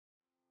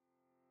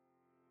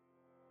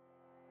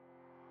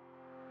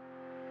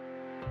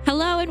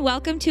Hello and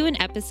welcome to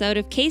an episode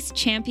of Case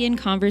Champion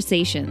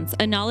Conversations,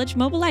 a knowledge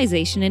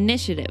mobilization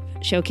initiative,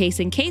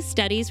 showcasing case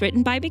studies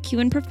written by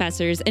MacEwan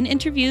professors and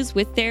interviews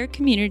with their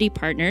community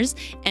partners,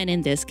 and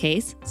in this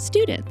case,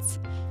 students.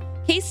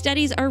 Case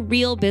studies are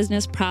real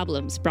business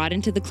problems brought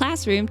into the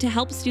classroom to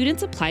help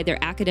students apply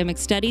their academic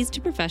studies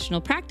to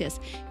professional practice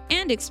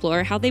and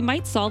explore how they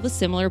might solve a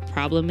similar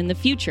problem in the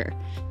future.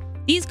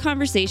 These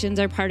conversations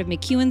are part of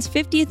MacEwan's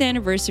 50th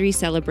anniversary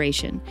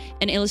celebration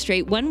and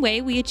illustrate one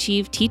way we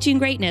achieve teaching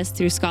greatness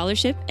through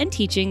scholarship and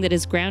teaching that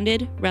is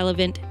grounded,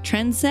 relevant,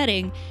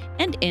 trend-setting,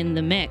 and in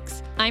the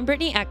mix. I'm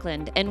Brittany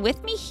Eklund, and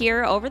with me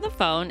here over the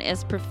phone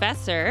is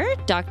Professor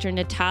Dr.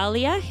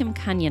 Natalia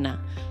Khinkanina,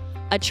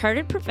 a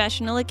chartered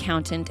professional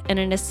accountant and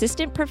an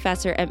assistant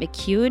professor at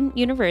MacEwan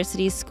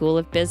University's School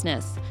of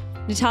Business.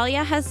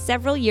 Natalia has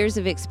several years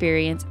of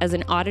experience as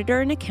an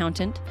auditor and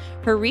accountant.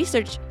 Her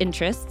research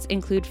interests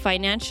include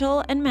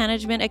financial and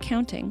management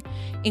accounting,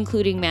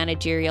 including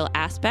managerial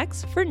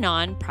aspects for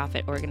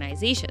non-profit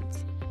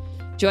organizations.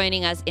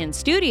 Joining us in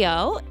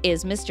studio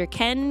is Mr.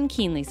 Ken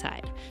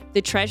Keenleyside,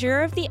 the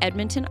treasurer of the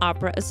Edmonton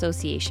Opera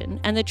Association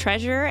and the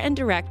treasurer and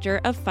director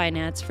of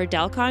finance for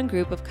Delcon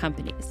Group of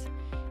Companies.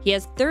 He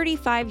has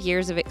 35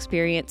 years of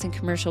experience in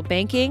commercial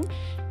banking,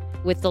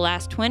 with the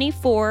last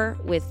 24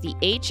 with the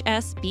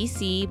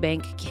HSBC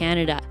Bank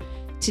Canada.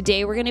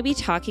 Today we're going to be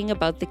talking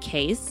about the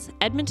case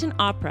Edmonton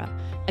Opera,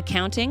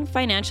 Accounting,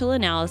 Financial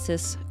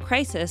Analysis,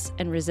 Crisis,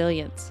 and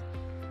Resilience.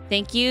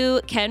 Thank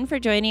you, Ken, for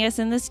joining us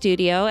in the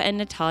studio, and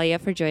Natalia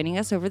for joining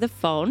us over the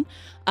phone.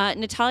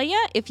 Natalia,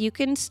 if you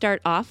can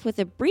start off with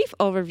a brief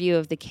overview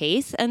of the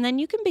case, and then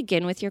you can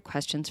begin with your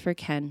questions for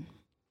Ken.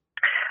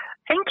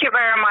 Thank you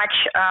very much,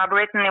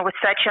 Brittany, with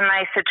such a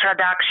nice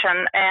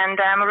introduction, and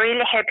I'm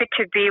really happy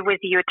to be with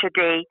you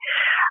today.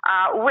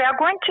 We are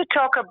going to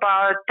talk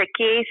about the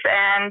case,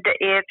 and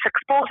it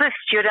exposes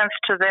students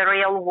to the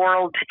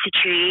real-world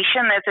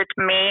situation as it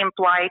may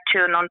apply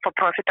to a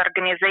non-for-profit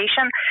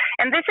organization,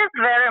 and this is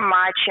very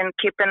much in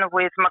keeping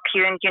with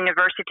MacEwan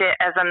University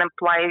as an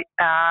applied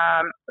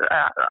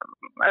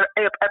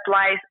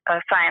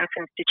science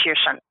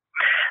institution.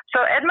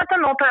 So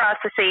Edmonton Opera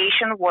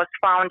Association was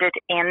founded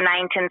in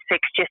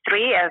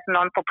 1963 as a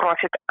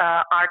non-for-profit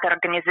art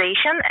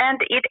organization, and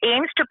it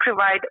aims to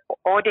provide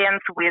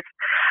audience with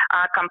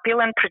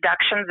compelling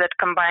productions that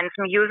combines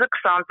music,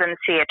 sounds, and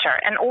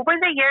theater. And over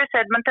the years,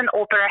 Edmonton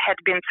Opera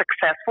had been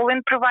successful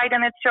in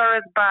providing its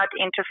service, but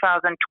in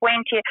 2020,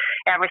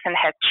 everything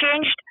had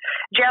changed.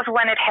 Just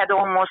when it had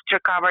almost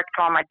recovered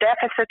from a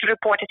deficit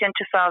reported in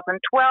 2012,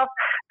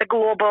 the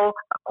global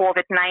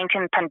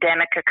COVID-19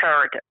 pandemic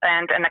occurred,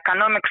 and an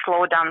economic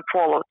slowdown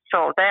followed.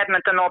 So the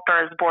Edmonton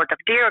Opera's board of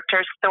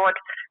directors thought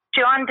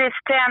to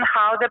understand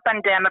how the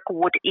pandemic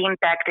would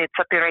impact its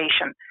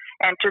operation.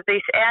 And to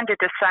this end,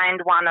 it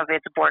assigned one of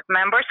its board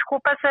members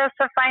who possessed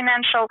a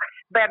financial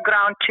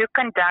background to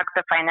conduct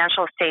the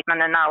financial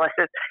statement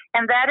analysis.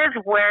 And that is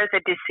where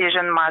the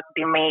decision must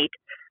be made.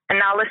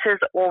 Analysis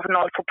of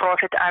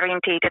non-for-profit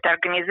orientated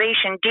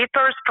organization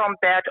differs from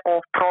that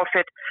of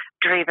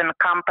profit-driven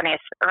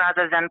companies,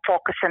 rather than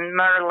focusing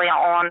merely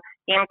on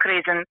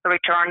increasing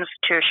returns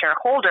to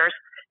shareholders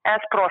as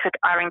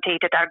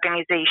profit-orientated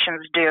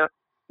organizations do.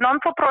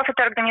 Non-for-profit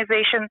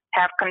organizations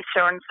have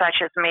concerns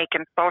such as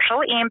making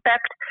social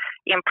impact,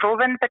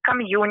 improving the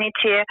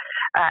community,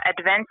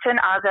 advancing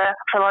other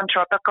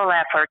philanthropical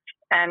efforts.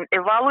 And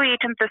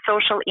evaluating the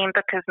social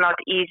impact is not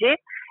easy,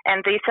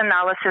 and this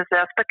analysis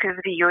aspect is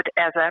viewed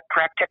as a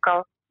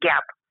practical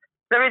gap.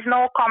 There is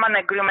no common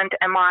agreement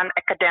among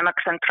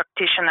academics and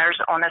practitioners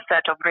on a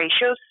set of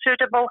ratios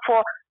suitable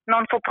for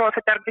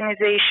non-for-profit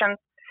organizations,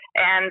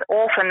 and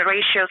often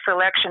ratio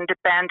selection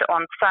depend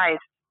on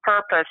size,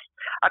 purpose,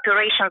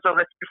 operations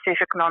of a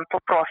specific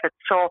non-for-profit.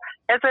 So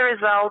as a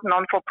result,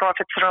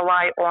 non-for-profits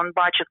rely on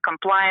budget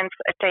compliance,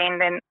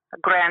 attaining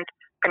grant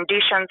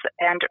conditions,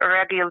 and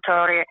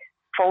regulatory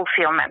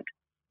fulfillment.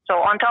 So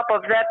on top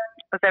of that,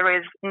 there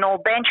is no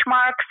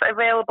benchmarks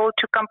available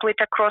to complete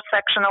a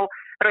cross-sectional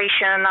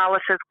ratio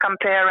analysis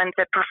comparing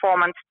the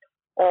performance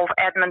of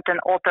Edmonton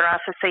Opera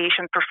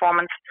Association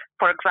performance,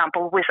 for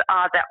example, with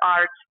other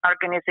arts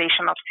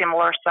organizations of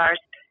similar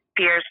size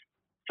peers.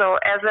 So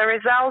as a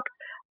result,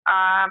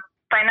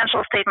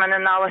 financial statement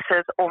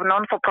analysis of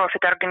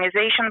non-for-profit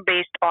organization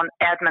based on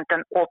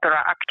Edmonton Opera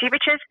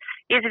activities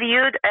is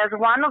viewed as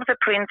one of the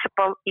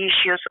principal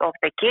issues of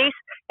the case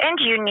and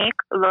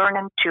unique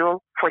learning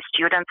tool for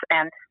students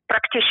and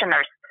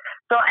practitioners.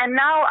 So, and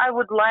now I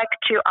would like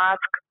to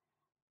ask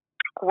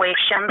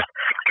questions.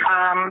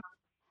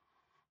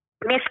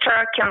 Mr.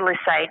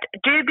 Keenleyside,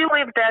 do you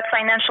believe that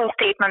financial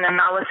statement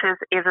analysis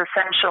is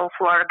essential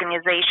for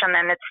organization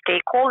and its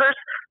stakeholders,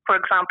 for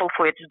example,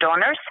 for its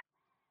donors?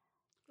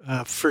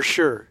 For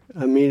sure.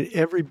 I mean,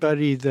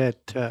 everybody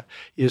that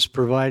is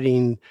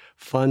providing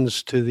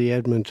funds to the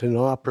Edmonton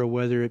Opera,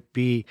 whether it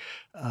be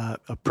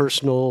a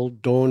personal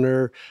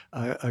donor,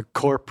 a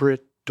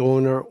corporate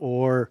donor,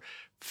 or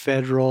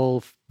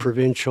federal,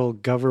 provincial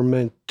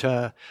government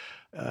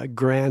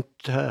grant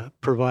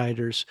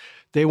providers,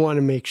 they want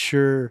to make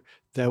sure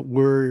that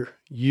we're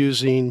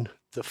using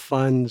the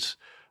funds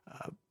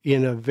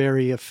in a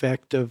very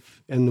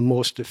effective and the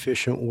most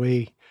efficient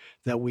way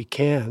that we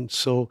can.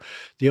 So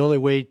the only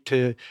way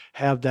to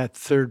have that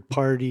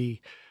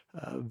third-party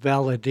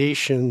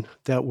validation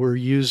that we're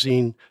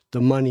using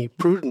the money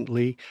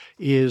prudently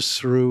is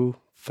through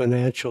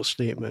financial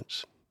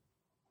statements.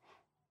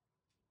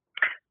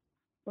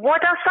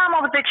 What are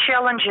some of the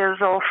challenges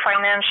of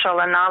financial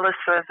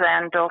analysis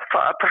and of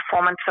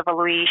performance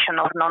evaluation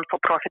of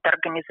non-for-profit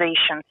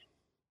organizations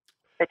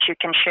that you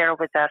can share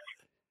with us?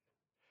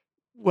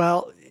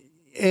 Well,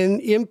 and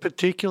in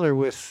particular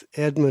with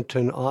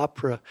Edmonton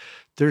Opera,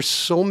 there's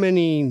so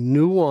many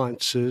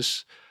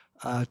nuances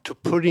to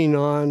putting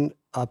on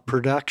a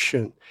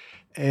production.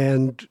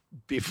 And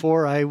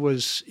before I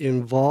was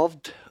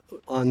involved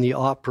on the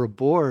opera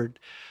board,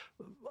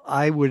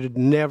 I would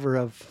never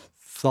have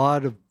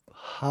thought of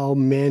how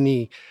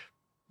many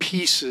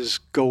pieces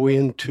go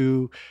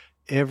into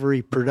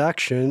every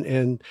production,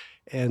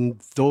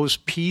 and those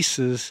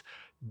pieces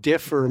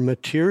differ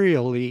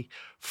materially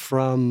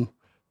from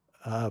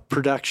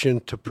production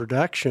to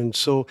production.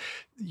 So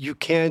you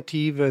can't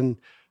even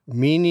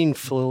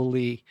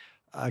meaningfully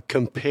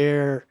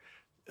compare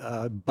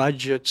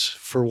budgets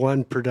for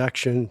one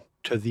production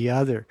to the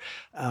other.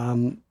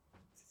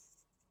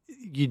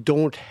 You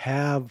don't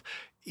have,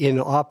 in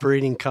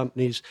operating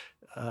companies,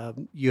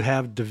 you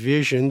have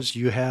divisions,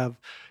 you have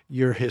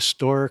your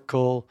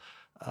historical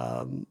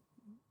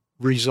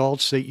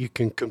results that you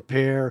can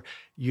compare,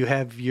 you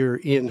have your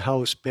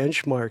in-house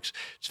benchmarks.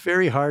 It's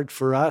very hard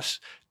for us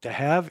to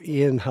have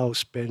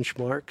in-house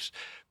benchmarks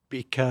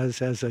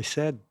because, as I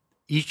said,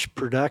 each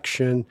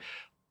production,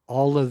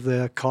 all of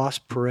the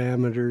cost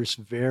parameters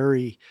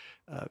vary,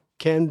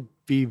 can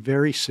be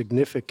very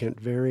significant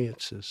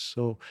variances.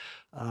 So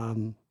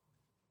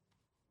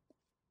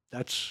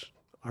that's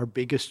our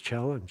biggest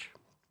challenge.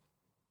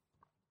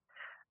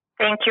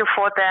 Thank you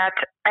for that.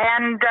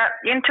 And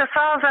in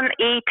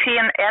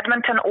 2018,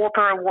 Edmonton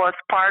Opera was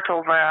part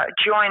of a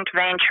joint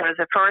venture,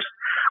 the first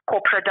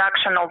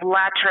co-production of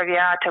La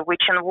Traviata,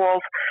 which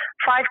involved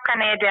 5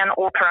 Canadian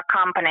opera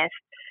companies.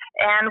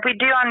 And we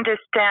do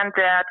understand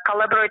that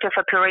collaborative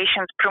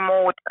operations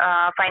promote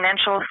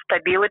financial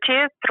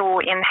stability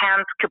through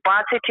enhanced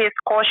capacities,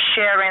 cost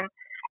sharing,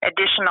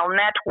 additional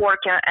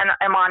networking, and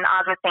among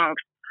other things.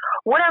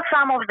 What are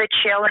some of the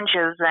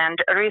challenges and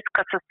risks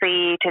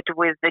associated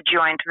with the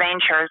joint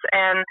ventures?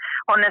 And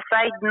on a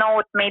side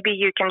note, maybe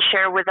you can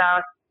share with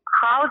us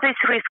how this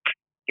risk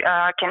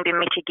can be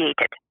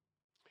mitigated.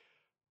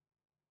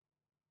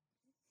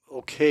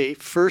 Okay,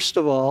 first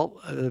of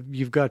all,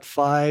 you've got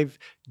 5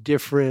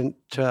 different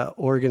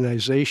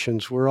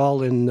organizations. We're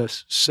all in the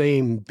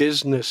same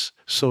business,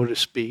 so to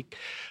speak,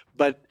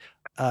 but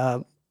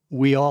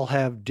we all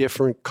have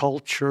different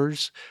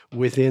cultures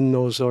within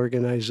those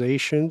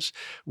organizations.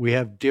 We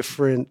have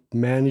different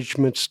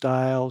management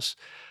styles.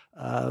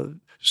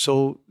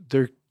 So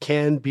there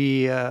can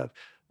be a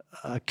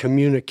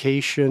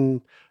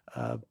communication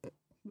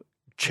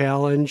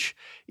challenge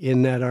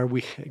in that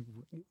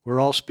we're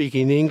all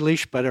speaking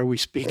English, but are we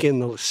speaking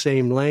the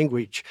same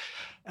language?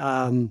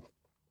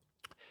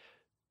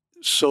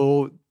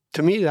 So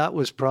to me, that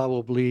was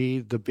probably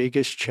the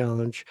biggest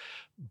challenge.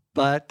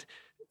 But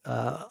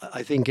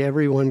I think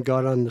everyone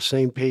got on the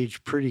same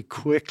page pretty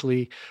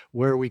quickly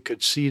where we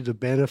could see the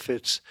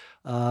benefits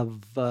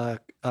of a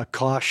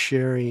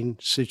cost-sharing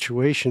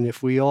situation.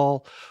 If we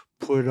all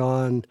put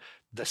on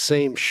the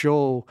same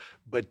show,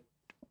 but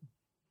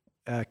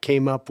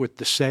came up with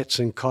the sets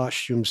and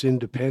costumes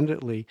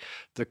independently,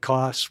 the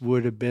costs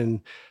would have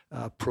been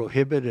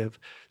prohibitive.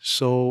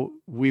 So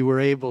we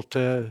were able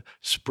to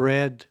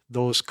spread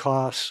those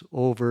costs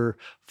over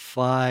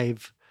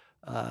 5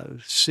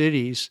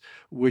 cities,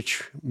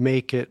 which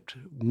make it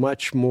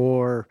much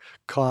more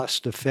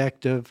cost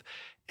effective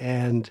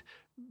and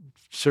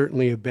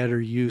certainly a better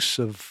use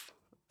of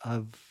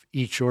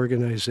each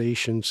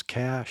organization's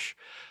cash.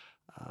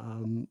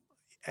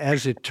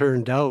 As it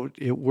turned out,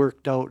 it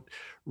worked out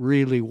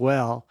really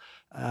well,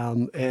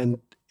 and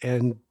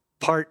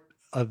part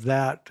of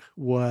that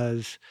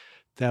was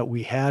that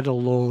we had a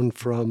loan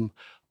from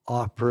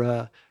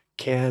Opera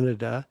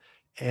Canada,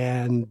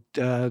 and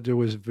there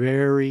was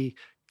very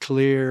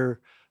clear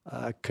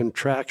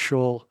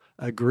contractual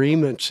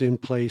agreements in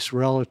place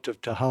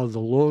relative to how the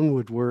loan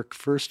would work,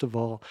 first of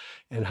all,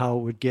 and how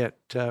it would get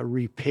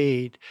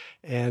repaid,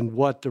 and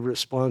what the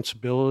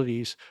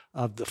responsibilities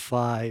of the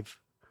 5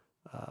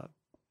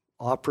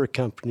 opera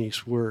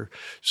companies were.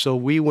 So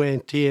we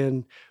went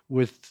in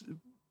with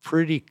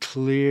pretty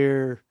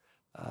clear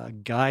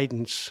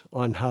guidance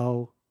on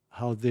how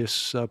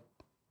this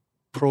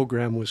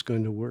program was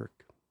going to work.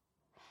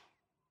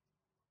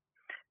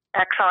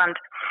 Excellent.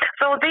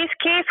 So this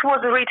case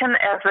was written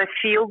as a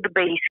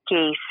field-based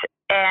case,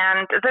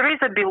 and there is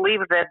a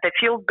belief that the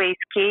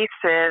field-based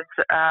cases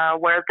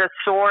where the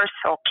source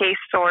or case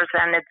source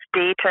and its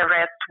data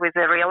rests with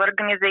a real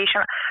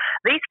organization,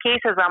 these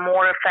cases are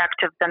more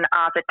effective than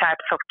other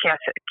types of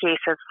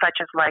cases,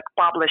 such as like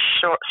published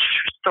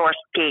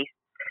source case.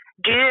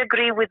 Do you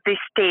agree with this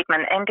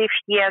statement? And if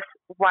yes,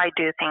 why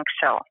do you think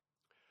so?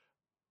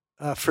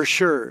 For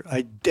sure.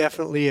 I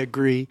definitely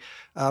agree.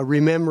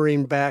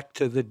 Remembering back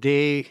to the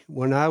day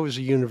when I was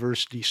a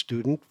university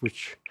student,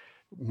 which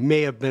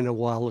may have been a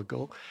while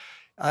ago,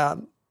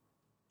 the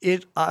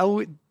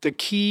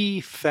key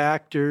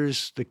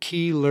factors, the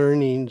key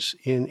learnings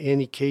in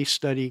any case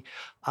study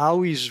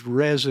always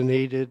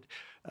resonated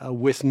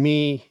with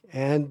me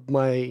and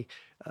my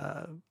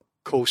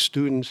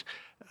co-students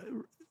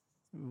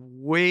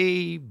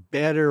way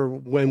better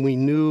when we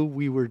knew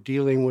we were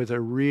dealing with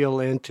a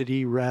real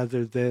entity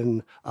rather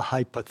than a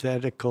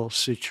hypothetical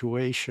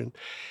situation.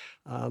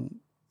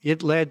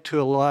 It led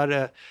to a lot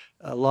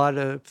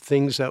of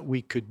things that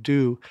we could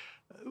do.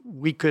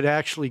 We could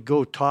actually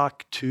go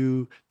talk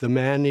to the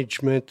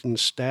management and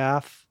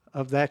staff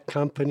of that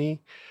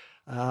company.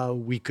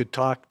 We could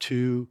talk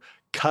to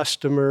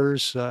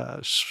customers,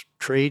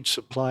 trade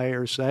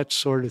suppliers, that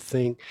sort of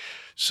thing.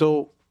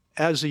 So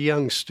as a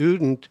young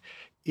student,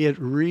 it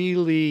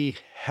really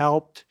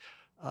helped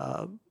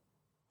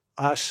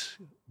us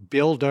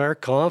build our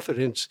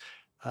confidence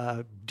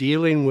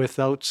dealing with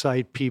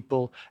outside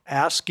people,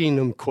 asking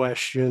them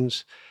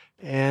questions,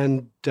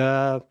 and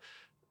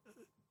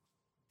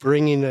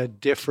bringing a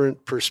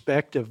different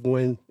perspective.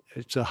 When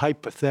it's a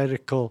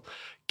hypothetical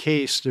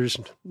case, there's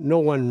no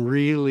one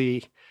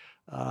really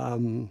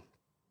to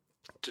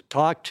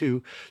talk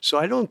to. So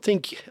I don't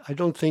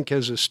think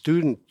as a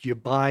student you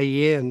buy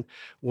in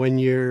when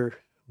you're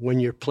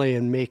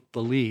playing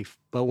make-believe.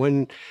 But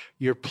when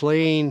you're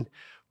playing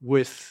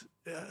with,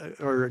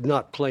 or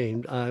not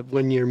playing,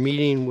 when you're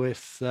meeting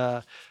with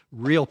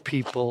real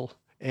people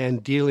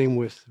and dealing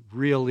with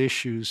real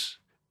issues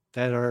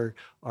that are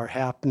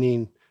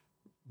happening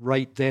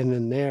right then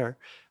and there,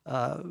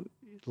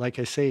 like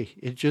I say,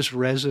 it just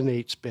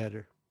resonates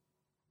better.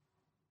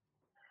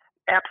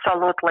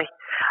 Absolutely.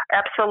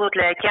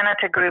 Absolutely. I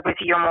cannot agree with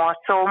you more.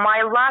 So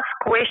my last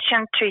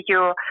question to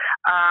you,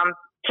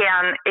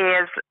 Ken,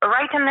 is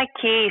writing a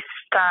case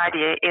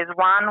study is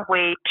one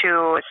way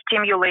to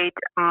stimulate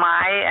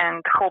my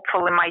and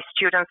hopefully my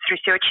students'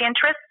 research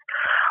interests.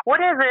 What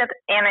is it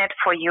in it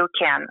for you,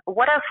 Ken?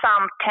 What are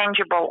some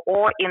tangible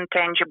or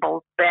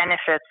intangible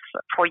benefits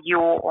for you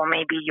or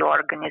maybe your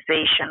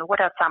organization? What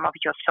are some of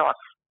your thoughts?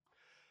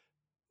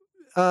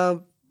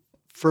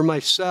 For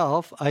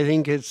myself, I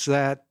think it's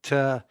that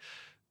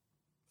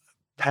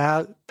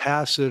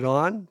pass it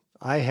on.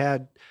 I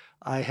had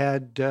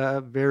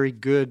very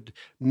good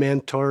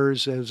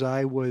mentors as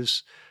I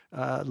was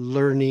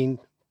learning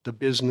the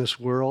business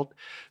world.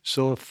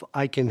 So if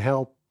I can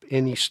help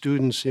any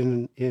students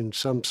in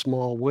some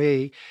small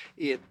way,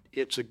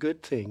 it's a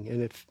good thing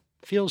and it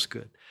feels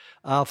good.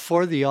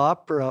 For the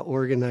opera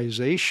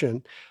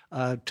organization,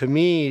 to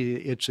me,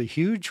 it's a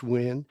huge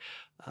win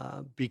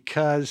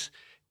because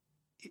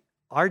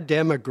our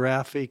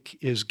demographic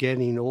is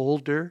getting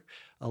older.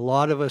 A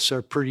lot of us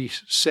are pretty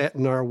set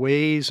in our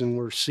ways and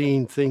we're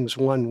seeing things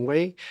one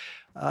way.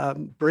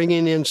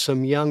 Bringing in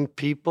some young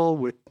people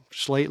with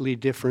slightly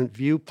different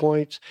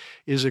viewpoints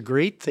is a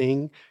great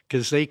thing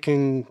because they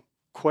can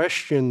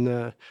question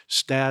the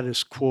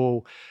status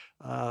quo.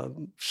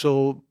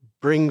 So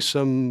bring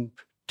some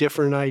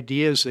different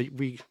ideas that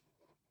we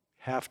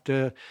have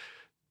to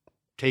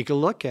take a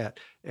look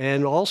at.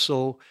 And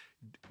also,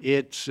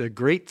 it's a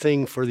great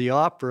thing for the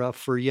opera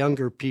for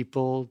younger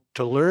people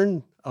to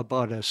learn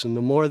about us. And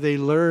the more they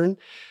learn,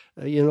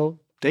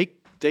 they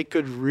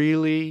could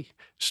really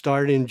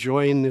start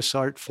enjoying this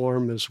art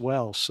form as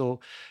well. So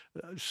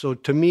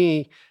to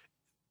me,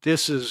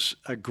 this is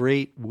a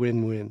great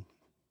win-win.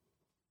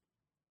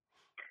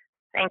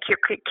 Thank you,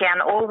 Ken.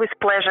 Always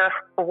pleasure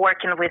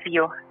working with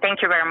you.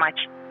 Thank you very much.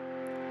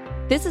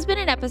 This has been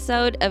an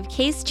episode of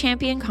Case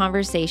Champion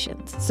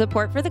Conversations.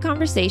 Support for the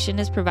conversation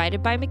is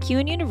provided by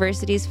MacEwan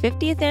University's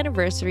 50th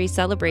Anniversary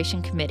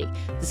Celebration Committee,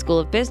 the School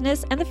of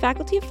Business, and the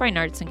Faculty of Fine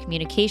Arts and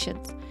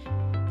Communications.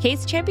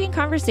 Case Champion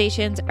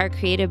Conversations are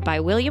created by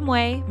William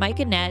Way, Mike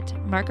Annette,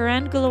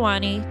 Markaran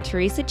Gulawani,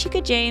 Teresa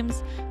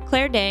Chica-James,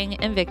 Claire Dang,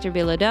 and Victor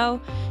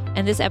Bilodeau,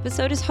 and this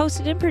episode is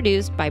hosted and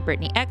produced by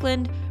Brittany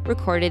Eklund,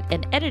 recorded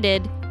and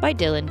edited by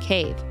Dylan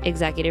Cave.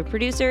 Executive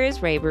producer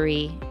is Ray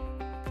Baree.